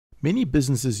Many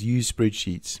businesses use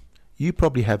spreadsheets. You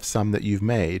probably have some that you've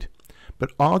made,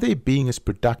 but are they being as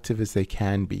productive as they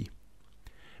can be?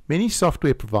 Many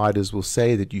software providers will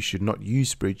say that you should not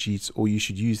use spreadsheets or you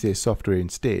should use their software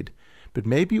instead, but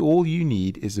maybe all you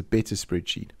need is a better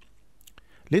spreadsheet.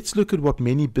 Let's look at what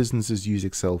many businesses use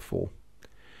Excel for.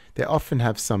 They often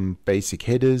have some basic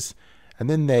headers, and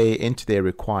then they enter their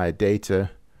required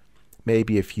data,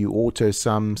 maybe a few auto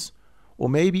sums, or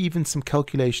maybe even some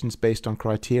calculations based on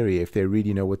criteria if they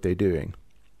really know what they're doing.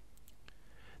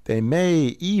 They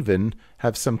may even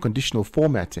have some conditional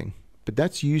formatting, but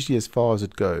that's usually as far as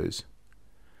it goes.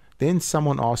 Then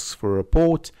someone asks for a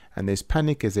report and there's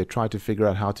panic as they try to figure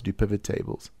out how to do pivot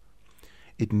tables.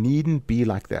 It needn't be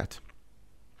like that.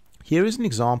 Here is an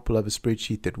example of a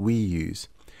spreadsheet that we use.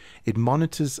 It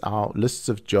monitors our lists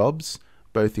of jobs,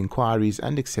 both inquiries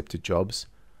and accepted jobs,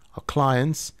 our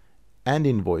clients, and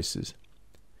invoices.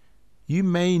 You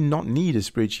may not need a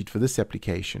spreadsheet for this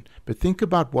application, but think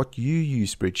about what you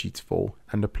use spreadsheets for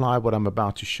and apply what I'm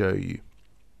about to show you.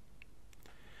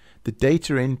 The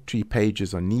data entry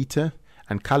pages are neater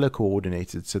and color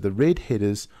coordinated, so the red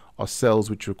headers are cells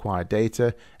which require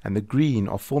data and the green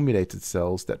are formulated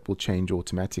cells that will change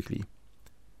automatically.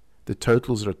 The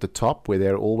totals are at the top where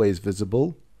they're always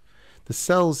visible. The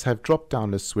cells have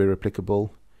drop-down lists where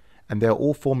applicable, and they're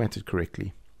all formatted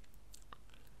correctly.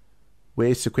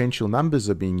 Where sequential numbers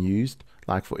are being used,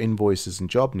 like for invoices and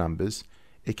job numbers,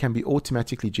 it can be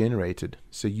automatically generated,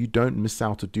 so you don't miss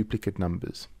out on duplicate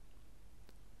numbers.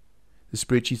 The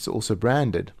spreadsheets are also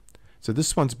branded, so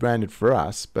this one's branded for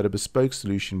us, but a bespoke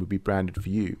solution would be branded for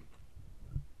you.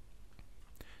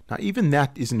 Now even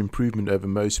that is an improvement over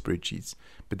most spreadsheets,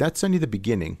 but that's only the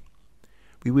beginning.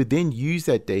 We would then use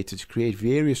that data to create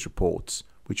various reports,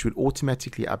 which would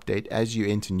automatically update as you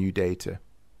enter new data.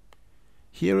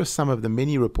 Here are some of the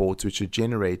many reports which are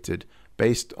generated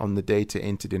based on the data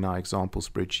entered in our example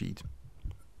spreadsheet.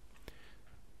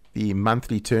 The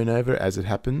monthly turnover as it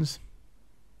happens,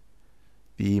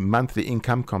 the monthly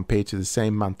income compared to the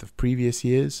same month of previous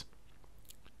years,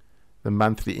 the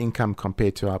monthly income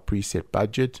compared to our preset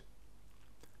budget,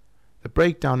 the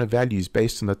breakdown of values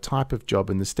based on the type of job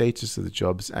and the status of the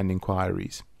jobs and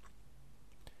inquiries,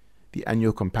 the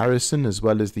annual comparison as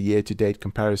well as the year-to-date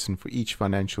comparison for each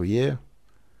financial year,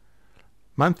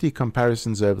 monthly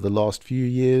comparisons over the last few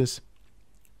years,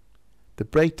 the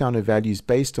breakdown of values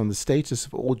based on the status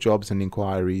of all jobs and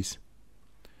inquiries,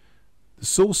 the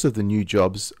source of the new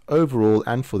jobs overall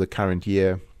and for the current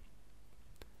year,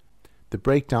 the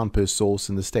breakdown per source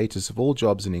and the status of all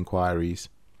jobs and inquiries,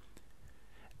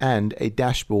 and a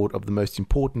dashboard of the most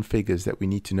important figures that we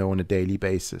need to know on a daily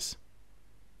basis.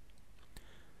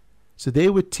 So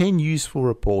there were 10 useful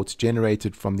reports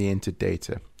generated from the entered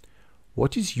data.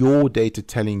 What is your data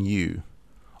telling you?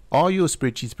 Are your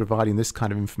spreadsheets providing this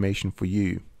kind of information for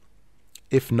you?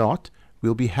 If not,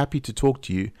 we'll be happy to talk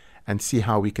to you and see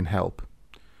how we can help.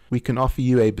 We can offer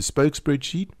you a bespoke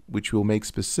spreadsheet, which we'll make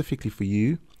specifically for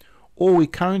you, or we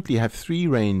currently have 3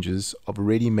 ranges of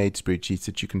ready-made spreadsheets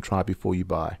that you can try before you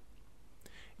buy.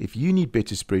 If you need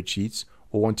better spreadsheets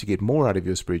or want to get more out of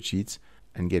your spreadsheets,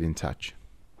 and get in touch.